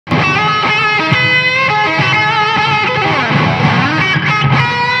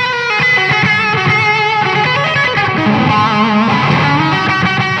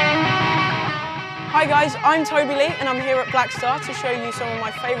guys, I'm Toby Lee and I'm here at Blackstar to show you some of my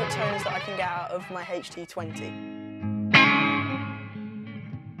favourite tones that I can get out of my HT-20.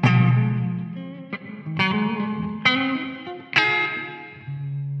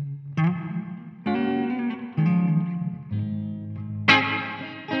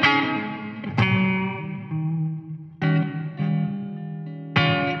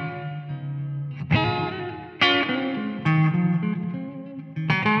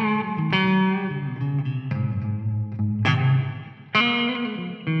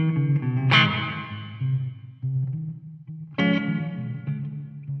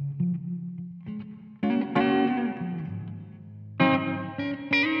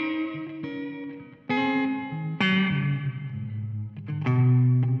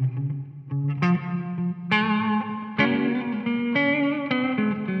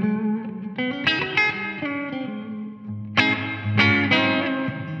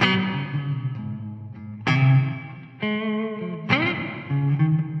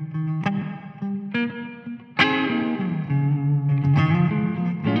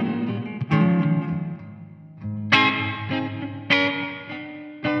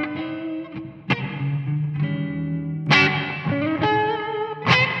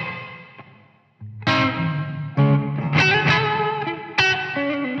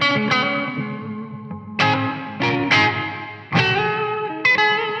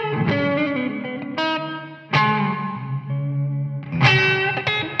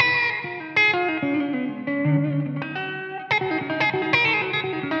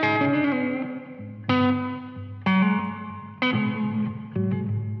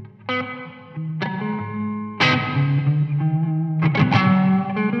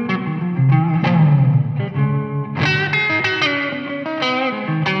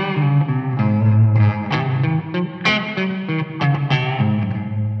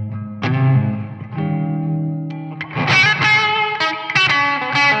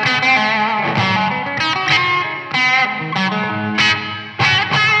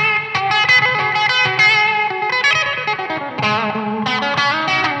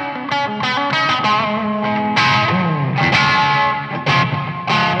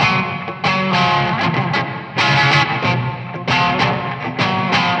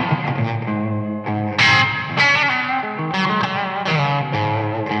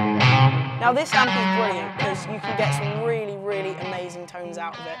 Now this amp is brilliant because you can get some really, really amazing tones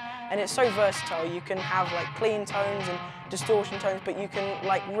out of it, and it's so versatile. You can have like clean tones and distortion tones, but you can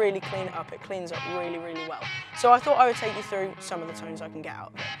like really clean it up. It cleans up really, really well. So I thought I would take you through some of the tones I can get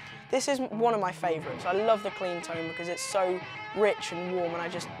out of it. This is one of my favourites. I love the clean tone because it's so rich and warm, and I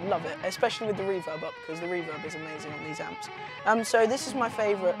just love it, especially with the reverb up, because the reverb is amazing on these amps. So this is my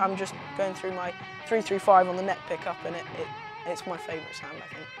favourite. I'm just going through my 335 on the neck pickup, and it's my favourite sound,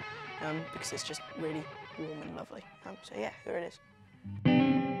 I think. Because it's just really warm and lovely. So yeah, here it is.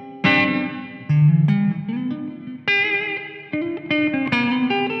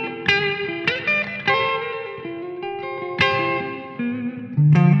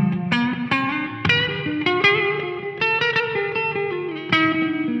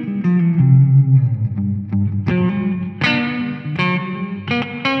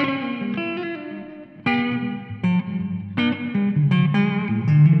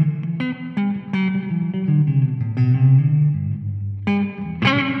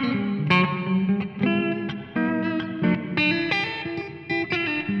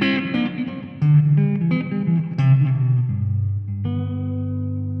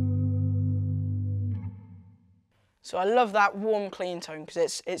 So I love that warm, clean tone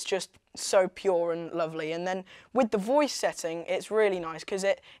because it's just so pure and lovely. And then with the voice setting, it's really nice because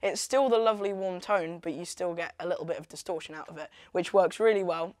it's still the lovely warm tone, but you still get a little bit of distortion out of it, which works really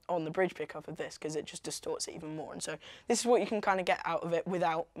well on the bridge pickup of this because it just distorts it even more. And so this is what you can kind of get out of it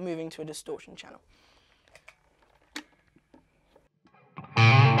without moving to a distortion channel.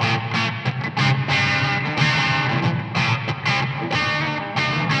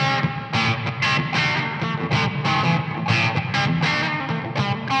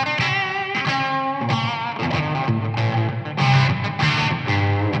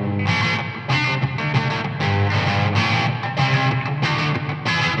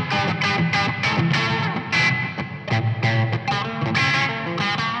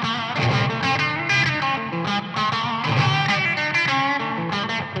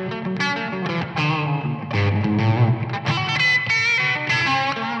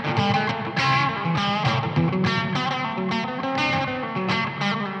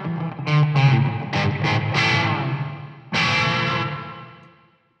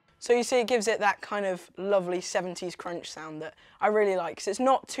 So you see it gives it that kind of lovely 70s crunch sound that I really like, because it's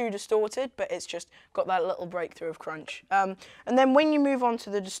not too distorted, but it's just got that little breakthrough of crunch. And then when you move on to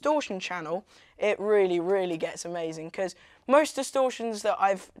the distortion channel, it really, really gets amazing, because most distortions that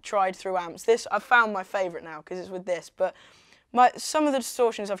I've tried through amps, I've found my favourite now because it's with this, but some of the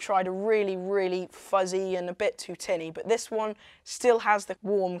distortions I've tried are really, really fuzzy and a bit too tinny, but this one still has the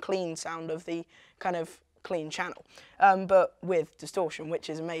warm, clean sound of the kind of clean channel, but with distortion,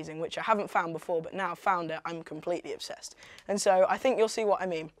 which is amazing, which I haven't found before, but now I've found it, I'm completely obsessed. And so I think you'll see what I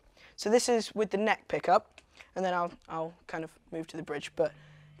mean. So this is with the neck pickup, and then I'll kind of move to the bridge, but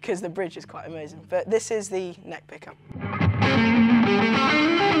because the bridge is quite amazing. But this is the neck pickup.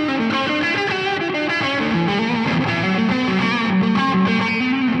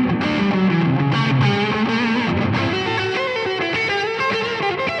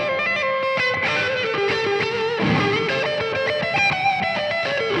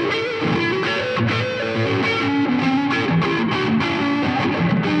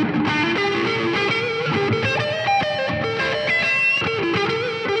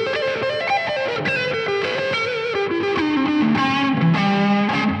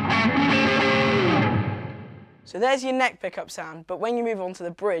 So there's your neck pickup sound, but when you move on to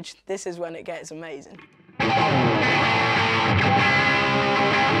the bridge, this is when it gets amazing.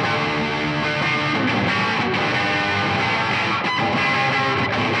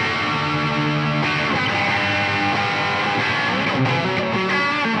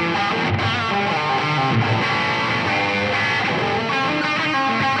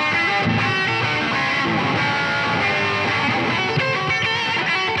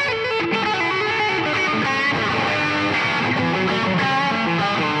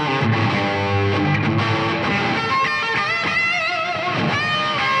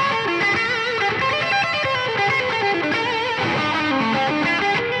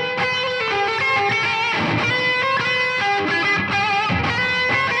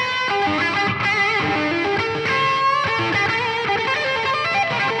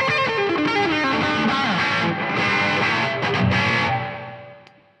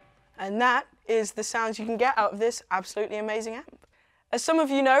 And that is the sounds you can get out of this absolutely amazing amp. As some of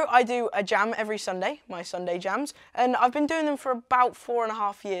you know, I do a jam every Sunday, my Sunday jams, and I've been doing them for about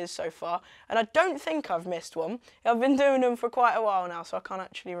 4.5 years so far, and I don't think I've missed one. I've been doing them for quite a while now, so I can't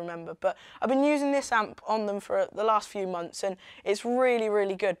actually remember, but I've been using this amp on them for the last few months, and it's really,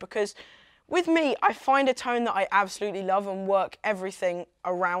 really good, because with me, I find a tone that I absolutely love and work everything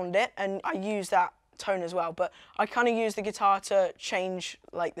around it, and I use that tone as well, but I kind of use the guitar to change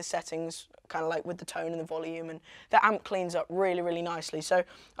like the settings, kind of like with the tone and the volume, and the amp cleans up really, really nicely. So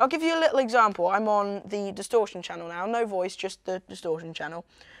I'll give you a little example. I'm on the distortion channel now, no voice, just the distortion channel,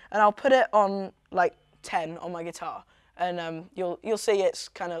 and I'll put it on like 10 on my guitar, and you'll see it's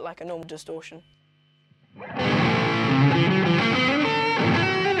kind of like a normal distortion.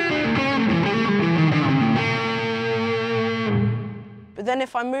 But then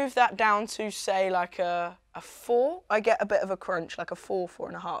if I move that down to, say, like a 4, I get a bit of a crunch, like a 4,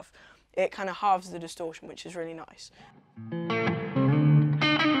 4.5. It kind of halves the distortion, which is really nice.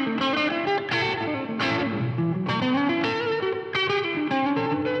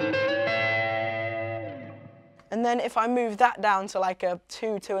 And then if I move that down to like a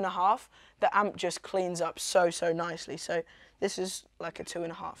 2, 2.5, the amp just cleans up so, so nicely. So this is like a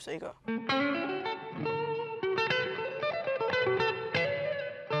 2.5, so you go.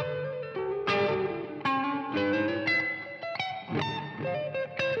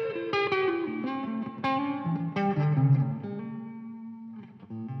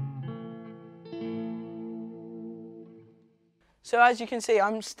 So as you can see,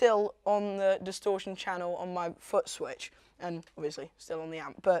 I'm still on the distortion channel on my foot switch, and obviously still on the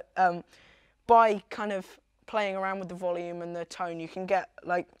amp, but by kind of playing around with the volume and the tone, you can get,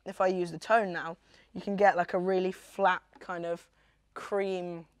 like, if I use the tone now, you can get like a really flat kind of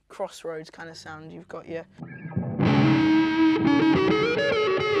cream crossroads kind of sound. You've got your...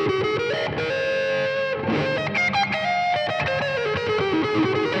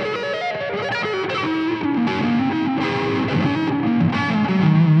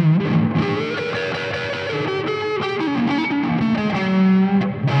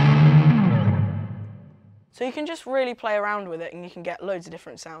 So you can just really play around with it and you can get loads of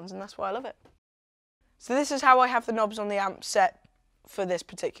different sounds, and that's why I love it. So this is how I have the knobs on the amp set for this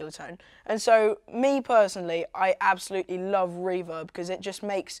particular tone. And so me personally, I absolutely love reverb, because it just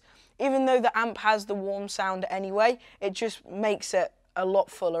makes, even though the amp has the warm sound anyway, it just makes it a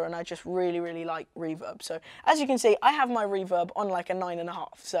lot fuller, and I just really like reverb. So as you can see, I have my reverb on like a 9.5.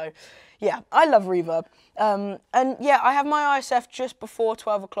 So yeah, I love reverb. And yeah, I have my ISF just before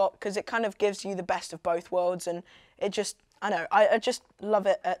 12 o'clock because it kind of gives you the best of both worlds, and it just, I know, I just love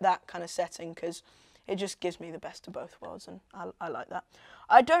it at that kind of setting because it just gives me the best of both worlds, and I like that.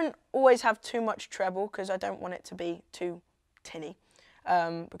 I don't always have too much treble because I don't want it to be too tinny,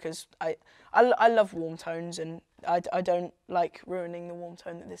 because I love warm tones, and I don't like ruining the warm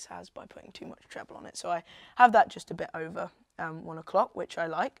tone that this has by putting too much treble on it. So I have that just a bit over 1 o'clock, which I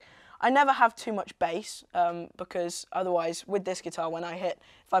like. I never have too much bass because otherwise with this guitar, when I hit,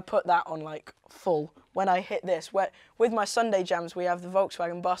 if I put that on like full, when I hit this, with my Sunday jams, we have the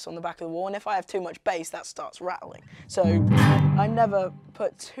Volkswagen bus on the back of the wall, and if I have too much bass, that starts rattling. So I never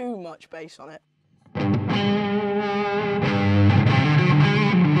put too much bass on it.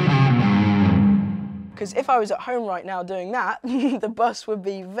 Because if I was at home right now doing that, the bus would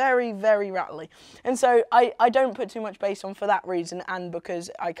be very rattly. And so I don't put too much bass on for that reason, and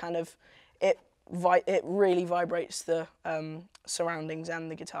because I kind of, it really vibrates the surroundings and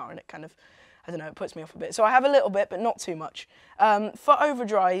the guitar, and it kind of, I don't know, it puts me off a bit. So I have a little bit, but not too much. For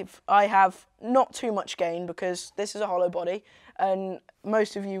overdrive, I have not too much gain because this is a hollow body, and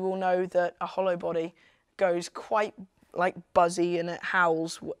most of you will know that a hollow body goes quite like buzzy, and it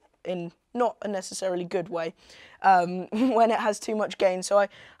howls in not a necessarily good way when it has too much gain. So I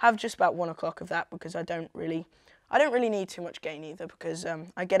have just about 1 o'clock of that because I don't really need too much gain either, because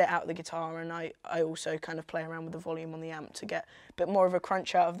I get it out of the guitar, and I also kind of play around with the volume on the amp to get a bit more of a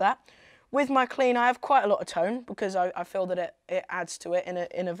crunch out of that. With my clean, I have quite a lot of tone because I feel that it adds to it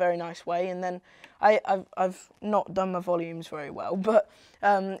in a very nice way. And then I've not done my volumes very well, but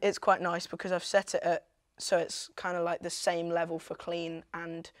it's quite nice because I've set it at, so it's kind of like the same level for clean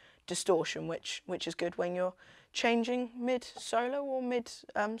and distortion, which is good when you're changing mid-solo or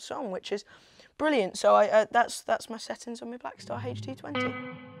mid-song, which is brilliant. So that's my settings on my Blackstar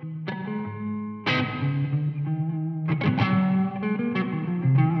HT-20.